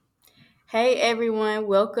Hey everyone,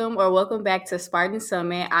 welcome back to Spartan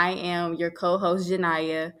Summit. I am your co-host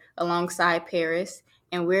Janaya alongside Paris,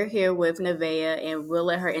 and we're here with Nevaeh, and we'll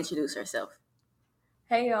let her introduce herself.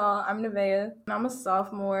 Hey y'all, I'm Nevaeh. I'm a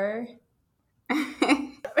sophomore.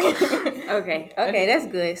 Okay, that's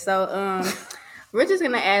good. So we're just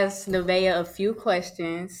gonna ask Nevaeh a few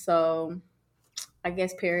questions. So I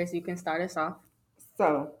guess Paris, you can start us off.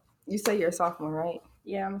 So, you say you're a sophomore, right?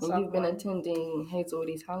 Yeah, I'm a And you've been sophomore attending Hazelwood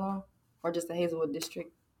East how long? Or just the Hazelwood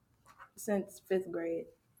district? since fifth grade.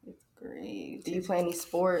 It's great. Do you play any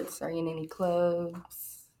sports? Are you in any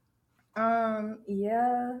clubs?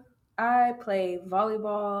 Yeah, I play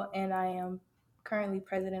volleyball and I am currently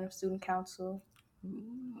president of student council.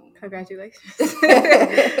 Congratulations.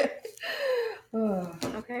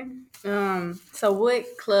 Okay. So what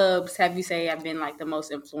clubs have you say have been like the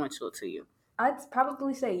most influential to you? I'd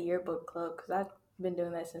probably say yearbook club because I've been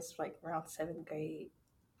doing that since like around seventh grade.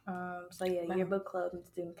 So yeah, Wow. yearbook club and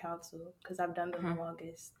student council because I've done them the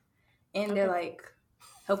longest, and Okay. they're like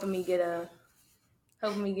helping me get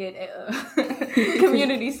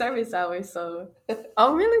community service hours. So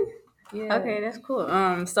Oh, really? yeah, Okay, that's cool.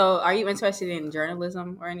 So are you interested in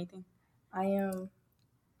journalism or anything? I am.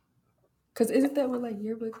 Because isn't that what like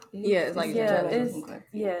yearbook is? Yeah, it's like a Yeah, journalism class.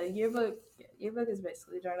 yearbook is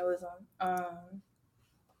basically journalism.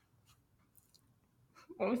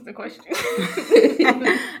 What was the question?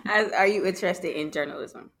 Are you interested in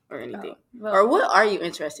journalism or anything? Well, Or what are you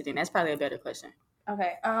interested in? That's probably a better question.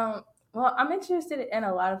 okay. Well, I'm interested in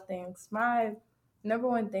a lot of things. My number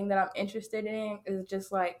one thing that I'm interested in is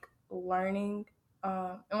just like learning.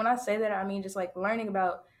 And when I say that, I mean just like learning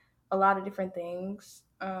about a lot of different things.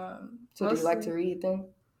 So, do you like to read then?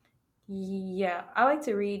 Yeah, I like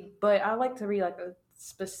to read, but I like to read like a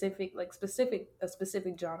specific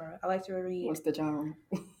genre. I like to read. What's the genre?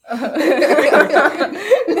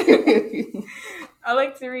 I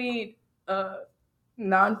like to read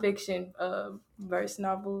nonfiction verse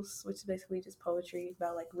novels, which is basically just poetry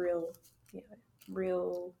about like real,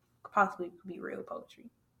 possibly could be real poetry.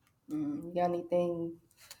 You got anything,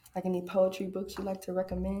 like any poetry books you like to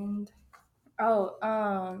recommend?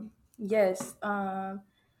 Oh, yes.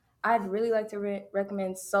 I'd really like to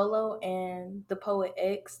recommend Solo and The Poet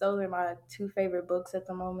X. Those are my two favorite books at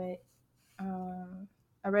the moment.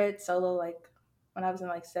 I read Solo like when I was in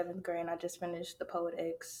like seventh grade, and I just finished The Poet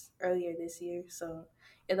X earlier this year. So,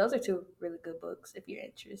 yeah, those are two really good books if you're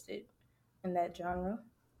interested in that genre.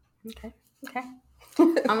 Okay.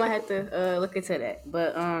 I'm gonna have to look into that.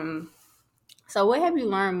 But so what have you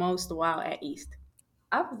learned most while at East?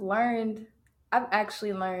 I've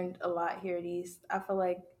actually learned a lot here at East. I feel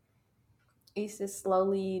like East has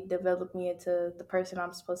slowly developed me into the person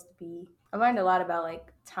I'm supposed to be. I learned a lot about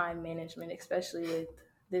like time management, especially with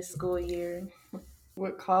this school year.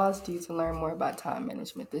 What caused you to learn more about time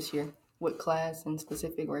management this year? What class in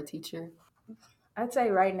specific or teacher? I'd say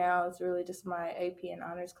right now it's really just my AP and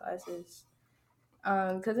honors classes.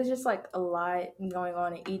 Because it's just like a lot going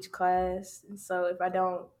on in each class. And so if I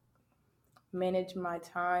don't manage my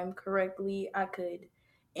time correctly, I could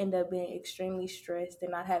end up being extremely stressed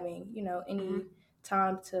and not having, any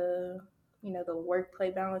time to, the work play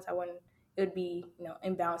balance. It would be,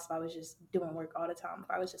 imbalanced if I was just doing work all the time. If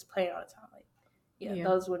I was just playing all the time, like,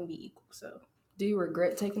 those wouldn't be equal. So, do you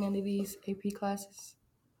regret taking any of these AP classes?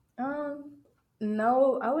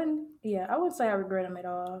 No, I wouldn't. Yeah, I wouldn't say I regret them at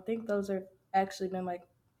all. I think those are actually been like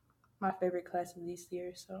my favorite classes this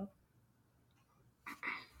year. So,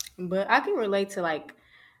 But I can relate to like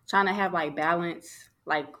trying to have like balance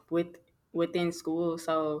like within school.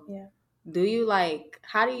 So yeah. do you like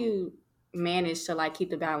how do you manage to like keep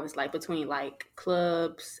the balance like between like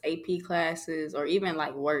clubs, AP classes, or even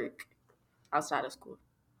like work outside of school?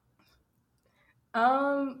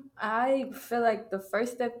 I feel like the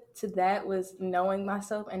first step to that was knowing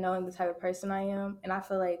myself and knowing the type of person I am. And I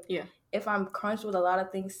feel like Yeah. if I'm crunched with a lot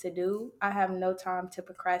of things to do, I have no time to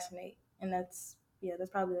procrastinate. And that's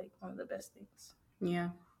probably like one of the best things. Yeah.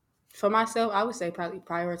 For myself, I would say probably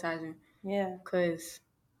prioritizing. Yeah. Cause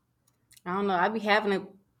I don't know, I be having to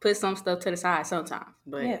put some stuff to the side sometimes.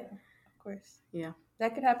 But yeah, of course. yeah.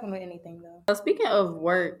 That could happen with anything though. So speaking of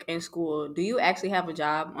work and school, do you actually have a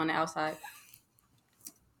job on the outside?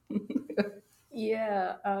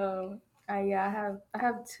 Yeah. I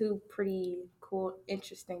have two pretty cool,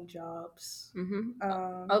 interesting jobs.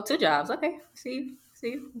 Oh, two jobs. Okay. See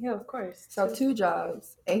you. Yeah, of course. So two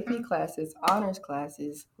jobs, AP classes, honors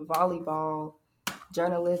classes, volleyball,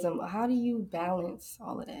 journalism. How do you balance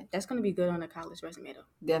all of that? That's gonna be good on a college resume though.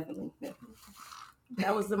 Definitely.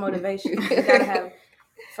 That was the motivation. You gotta have.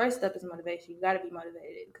 First step is motivation. You gotta be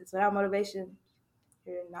motivated because without motivation,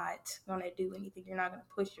 you're not gonna do anything. You're not gonna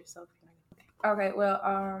push yourself. Okay,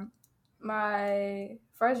 well, my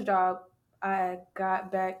first job I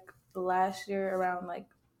got back last year around like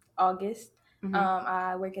August. Mhm.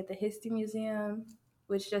 I work at the History Museum,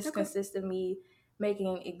 which just Okay. consists of me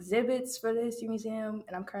making exhibits for the History Museum,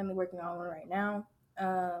 and I'm currently working on one right now.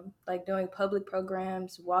 Like doing public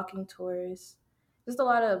programs, walking tours, just a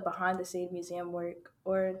lot of behind the scenes museum work,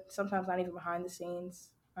 or sometimes not even behind the scenes.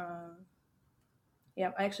 Yeah,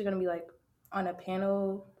 I'm actually gonna be like on a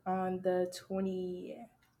panel on the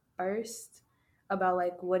 21st about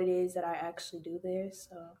like what it is that I actually do there.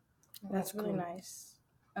 So that's really cool. nice.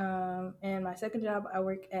 And my second job, I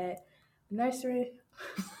work at a nursery,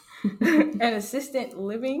 an assistant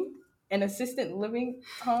living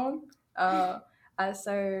home. I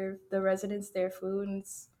serve the residents their food, and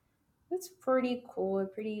it's pretty cool, a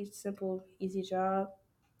pretty simple, easy job.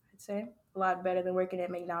 I'd say a lot better than working at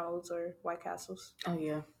McDonald's or White Castles. Oh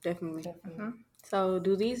yeah, definitely. Definitely. Mhm. So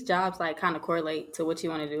do these jobs like kind of correlate to what you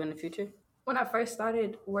want to do in the future? When I first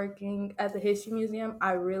started working at the History Museum,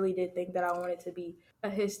 I really did think that I wanted to be a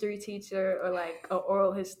history teacher or like an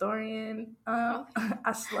oral historian.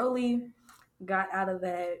 I slowly got out of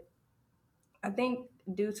that. I think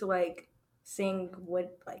due to like seeing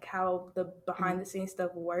what like how the behind the scenes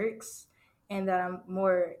stuff works, and that I'm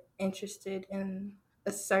more interested in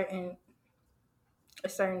a certain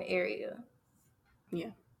area,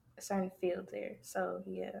 Yeah. a certain field there. So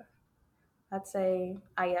yeah, I'd say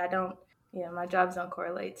I don't. Yeah, my jobs don't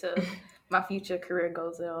correlate to my future career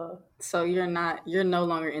goals at all. So you're no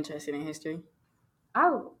longer interested in history?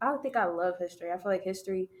 I think I love history. I feel like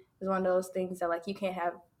history is one of those things that like you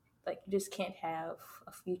just can't have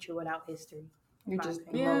a future without history. You just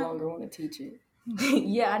Yeah. no longer want to teach it.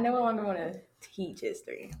 Yeah, I no longer want to teach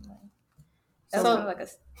history. That's So- kind of like a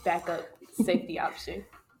backup safety option.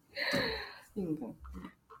 You can go.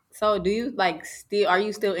 So do you are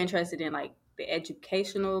you still interested in like the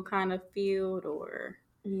educational kind of field or?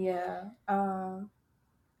 Yeah.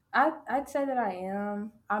 I'd say that I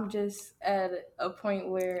am. I'm just at a point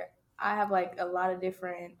where I have like a lot of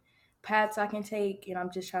different paths I can take, and I'm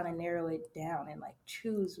just trying to narrow it down and like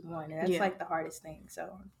choose one. And that's Yeah. like the hardest thing. So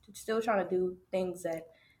I'm still trying to do things that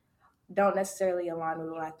don't necessarily align with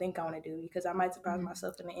what I think I want to do, because I might surprise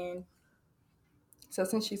myself in the end. So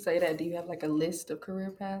since you say that, do you have like a list of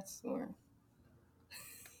career paths or?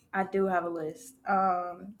 I do have a list.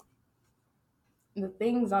 The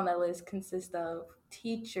things on that list consist of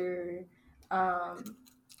teacher. I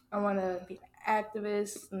want to be an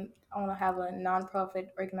activist. And I want to have a nonprofit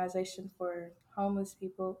organization for homeless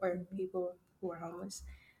people or people who are homeless.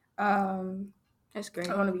 That's great.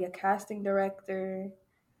 I want to be a casting director,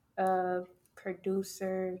 a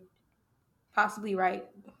producer, possibly writing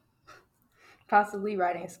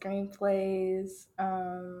screenplays.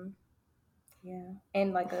 Yeah,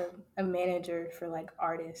 and like a manager for like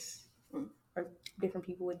artists or different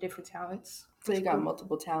people with different talents. So you got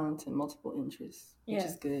multiple talents and multiple interests, which Yeah.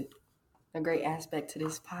 is good. A great aspect to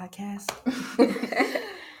this podcast.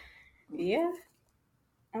 Yeah.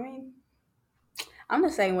 I mean, I'm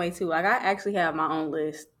the same way too. Like I actually have my own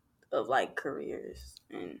list of like careers,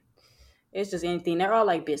 and it's just anything. They're all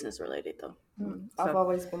like business related though. I've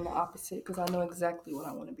always been the opposite because I know exactly what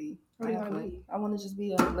I want to be. What do you wanna be? I want to just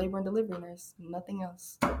be a labor and delivery nurse, nothing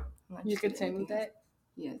else. You continue that?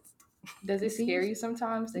 Yes. Does it scare you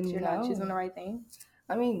sometimes that you're not No. choosing the right thing?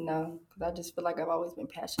 I mean, no, because I just feel like I've always been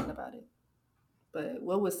passionate about it. But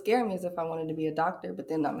what would scare me is if I wanted to be a doctor, but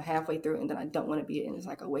then I'm halfway through and then I don't want to be it, and it's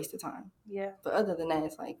like a waste of time. Yeah. But other than that,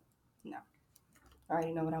 it's like, no. I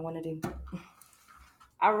already know what I want to do.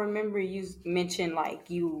 I remember you mentioned like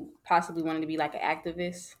you possibly wanted to be like an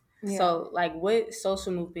activist. Yeah. So like what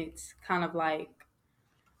social movements kind of like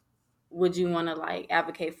would you want to like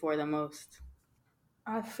advocate for the most?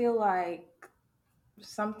 I feel like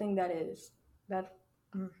something that is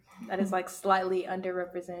like slightly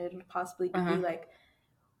underrepresented would possibly be like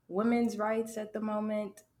women's rights at the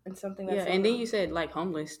moment, and something that's Yeah, and then you said like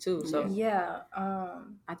homeless too. So yeah.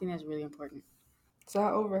 I think that's really important. So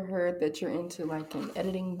I overheard that you're into like an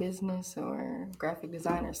editing business or graphic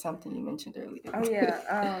design or something you mentioned earlier. Oh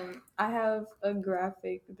yeah. I have a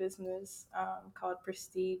graphic business called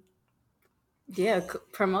Prestige Yeah,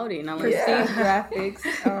 promoting. I'm Prestige like,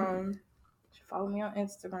 Graphics. Follow me on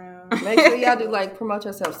Instagram. Make sure y'all do like promote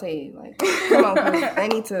yourself. Say it. Like, come on, I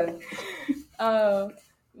need to.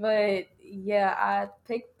 But yeah, I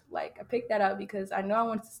picked that up because I know I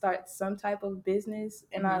wanted to start some type of business,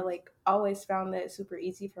 and I like always found that super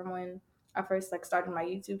easy from when I first like started my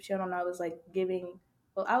YouTube channel. And I was like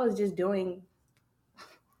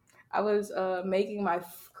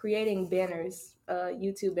creating banners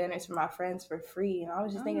YouTube banners for my friends for free, and I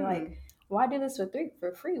was just thinking like, why do this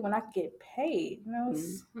for free when I could get paid? You know,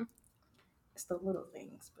 it's the little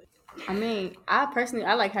things. But I mean, I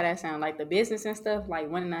like how that sounds, like the business and stuff, like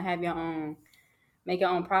wanting to have your own, make your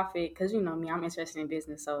own profit. Cause you know me, I'm interested in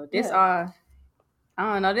business, so this I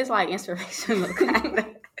don't know, this like inspirational kind of.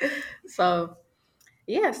 So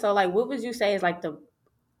yeah, so like, what would you say is like the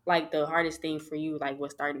hardest thing for you, like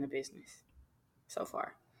with starting a business so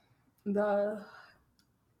far?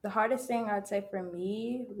 the hardest thing I'd say for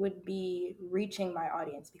me would be reaching my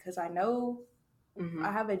audience, because I know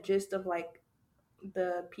I have a gist of like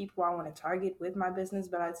the people I want to target with my business,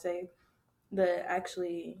 but I'd say the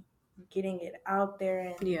actually getting it out there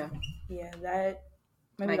and that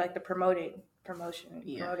maybe like the promoting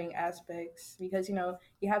aspects, because you know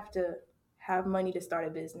you have to have money to start a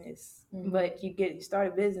business, but you start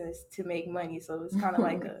a business to make money, so it's kind of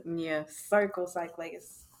like a cycle, like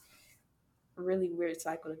it's a really weird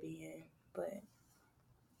cycle to be in. But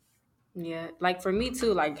yeah, like for me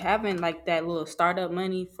too, like having like that little startup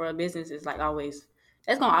money for a business is like always,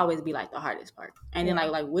 that's gonna always be like the hardest part. And then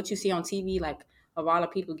like what you see on TV, like of all the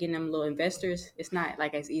people getting them little investors, it's not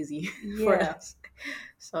like as easy for us.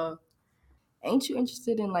 So ain't you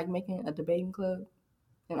interested in like making a debating club?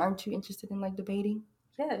 And aren't you interested in like debating?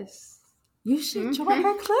 Yes. You should join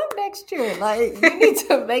our club next year. Like, you need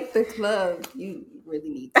to make the club. You really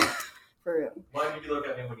need to. For real. Why did you look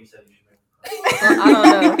at me when you said you should make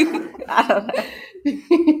well, I don't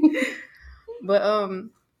know. But I'll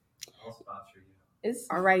sponsor you. It's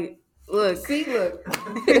all right. Look. See, look.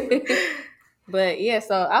 But yeah,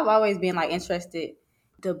 so I've always been like interested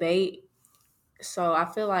debate. So I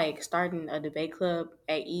feel like starting a debate club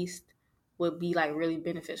at East would be like really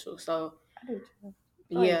beneficial. So I do too.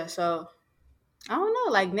 yeah, so I don't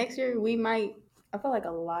know. Like next year we might. I feel like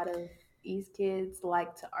a lot of East kids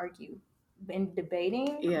like to argue, and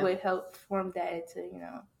debating would help form that into, you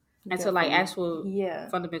know, into like actual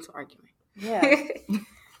fundamental argument. Yeah.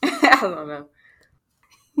 I don't know.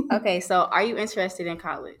 Okay, so are you interested in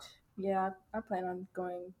college? Yeah, I plan on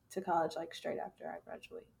going to college like straight after I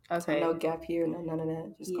graduate. Okay. So no gap year, no none of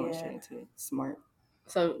that. Just going straight into it. Smart.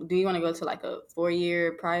 So do you want to go to like a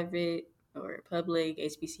 4-year private or public,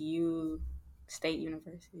 HBCU, state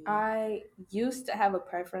university? I used to have a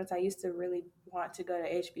preference. I used to really want to go to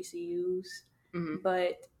HBCUs,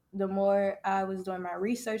 but the more I was doing my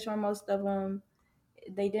research on most of them,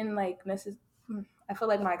 they didn't like necessarily. I feel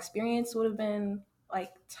like my experience would have been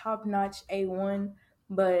like top notch A1,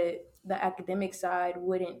 but the academic side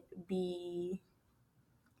wouldn't be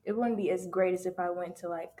as great as if I went to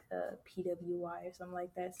like a PWI or something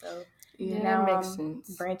like that. So now that makes I'm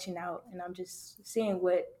sense. branching out, and I'm just seeing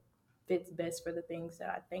what fits best for the things that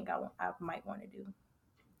I think I might want to do.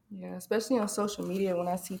 Yeah, especially on social media, when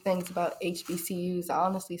I see things about HBCUs, I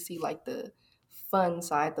honestly see like the fun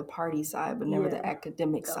side, the party side, but never the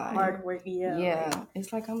academic side. Hard work, yeah.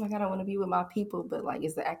 It's like, oh my God, I want to be with my people, but like,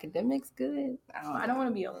 is the academics good? I don't want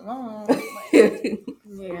to be alone.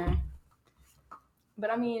 Yeah. But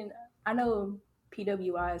I mean, I know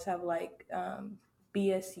PWIs have like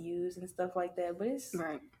BSUs and stuff like that, but it's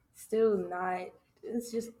still not.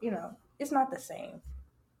 It's just, you know, it's not the same.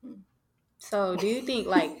 So do you think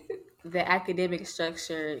like the academic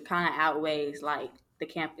structure kind of outweighs like the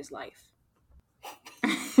campus life?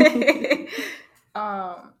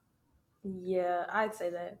 Yeah, I'd say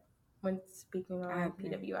that when speaking on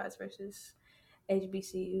PWIs versus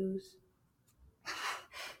HBCUs.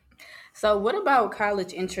 So what about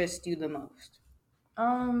college interests you the most?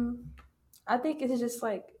 I think it's just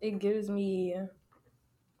like it gives me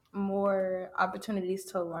more opportunities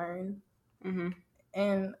to learn.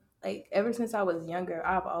 And like ever since I was younger,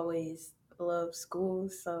 I've always loved school.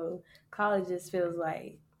 So college just feels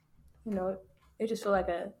like, you know, it just feels like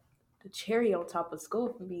the cherry on top of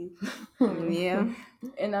school for me. Yeah.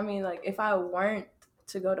 And I mean, like if I weren't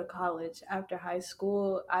to go to college after high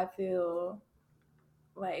school, I feel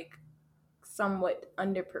like somewhat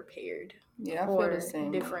underprepared for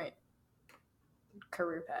different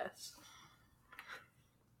career paths.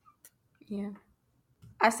 Yeah.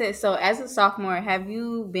 I said, so as a sophomore, have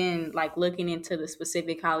you been like looking into the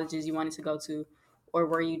specific colleges you wanted to go to, or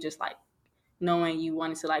were you just like knowing you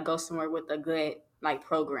wanted to like go somewhere with a good like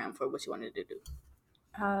program for what you wanted to do?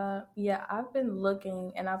 Yeah, I've been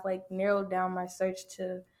looking, and I've like narrowed down my search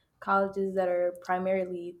to colleges that are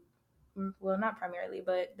primarily, well, not primarily,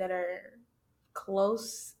 but that are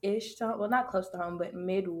close-ish to, well, not close to home, but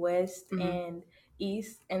Midwest and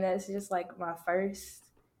East, and that's just like my first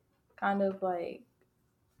kind of like,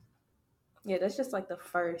 yeah, that's just like the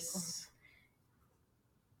first.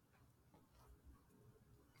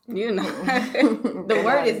 You know. The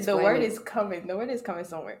word is Explain coming. The word is coming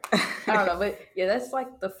somewhere. I don't know, but yeah, that's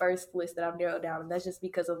like the first list that I've narrowed down. And that's just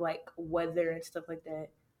because of like weather and stuff like that.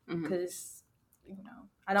 Mhm. Because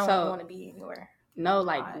I don't So- want to be anywhere. No,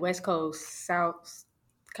 like Hot. West Coast, South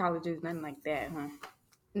colleges, nothing like that, huh?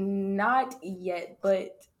 Not yet,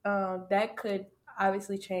 but that could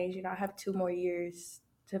obviously change. I have 2 more years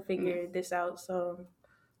to figure this out, so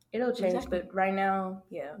it'll change. Exactly. But right now,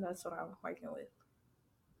 yeah, that's what I'm working with.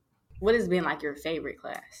 What has been like your favorite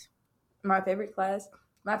class? My favorite class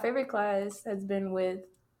has been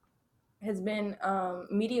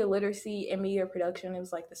media literacy and media production. It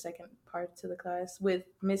was like the second part to the class with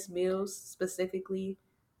Miss Mills specifically.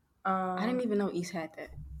 I didn't even know East had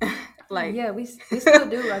that. Like, yeah, we still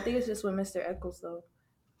do. I think it's just with Mr. Eccles though.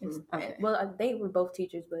 Okay. Well, they were both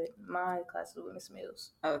teachers, but my class was with Miss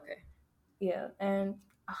Mills. Okay. Yeah, and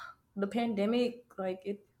the pandemic,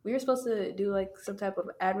 we were supposed to do like some type of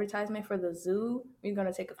advertisement for the zoo. We are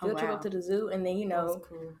gonna take a field trip wow. up to the zoo, and then That was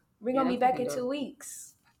cool. we're Yeah, gonna be that's back in pretty 2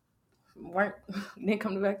 weeks. Didn't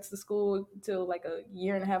come back to school until like a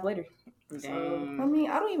year and a half later. Dang. I mean,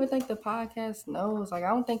 I don't even think the podcast knows. Like, I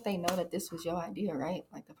don't think they know that this was your idea, right?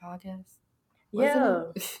 Like the podcast. Yeah,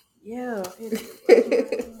 Wasn't yeah,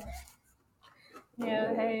 it?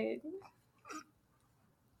 yeah. Hey,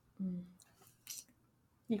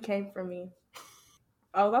 you came for me.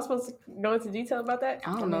 Oh, was I supposed to go into detail about that?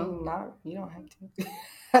 I I don't know. mean, you don't have to.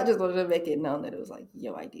 I just wanted to make it known that it was like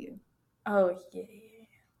your idea. Oh yeah.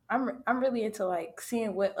 I'm really into like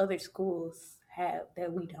seeing what other schools have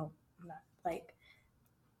that we don't. Not like.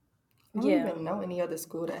 I don't Yeah, even know any other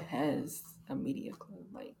school that has a media club,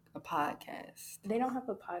 like a podcast. they don't have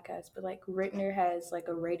a podcast, but like Rittner has like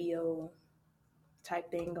a radio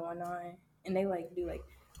type thing going on, and they like do like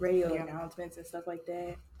radio Yeah. announcements and stuff like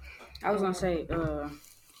that. I was gonna say,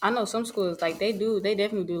 I know some schools like they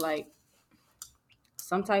definitely do like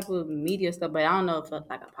some type of media stuff, but I don't know if it's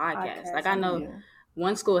like a podcast. Like I know Yeah.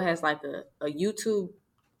 one school has like a YouTube,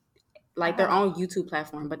 like their own YouTube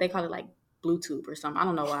platform, but they call it like Bluetooth or something. I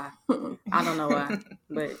don't know why.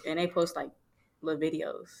 But and they post like little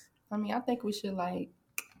videos. I mean, I think we should like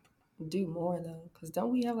do more though, because don't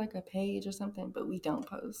we have like a page or something? But we don't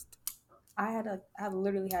post. I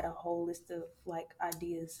literally had a whole list of like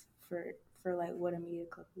ideas for like what a media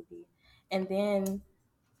club would be, and then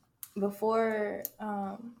before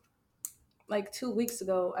like 2 weeks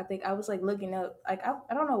ago, I think I was like looking up like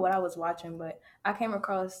I don't know what I was watching, but I came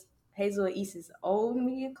across Hazel and East's old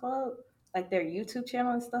media club, like their YouTube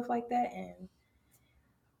channel and stuff like that, and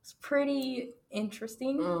it's pretty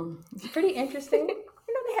interesting. It's pretty interesting.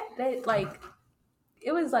 They like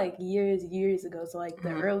it was like years ago, so like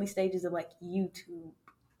the early stages of like YouTube,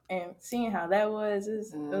 and seeing how that was, it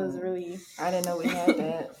was really. I didn't know we had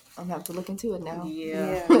that. I'm gonna have to look into it now.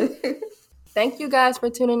 Yeah. Thank you guys for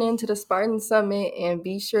tuning in to the Spartan Summit, and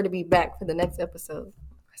be sure to be back for the next episode.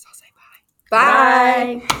 So say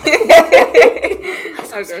bye. Bye.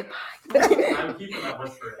 Okay. I'm keeping that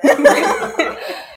whisper.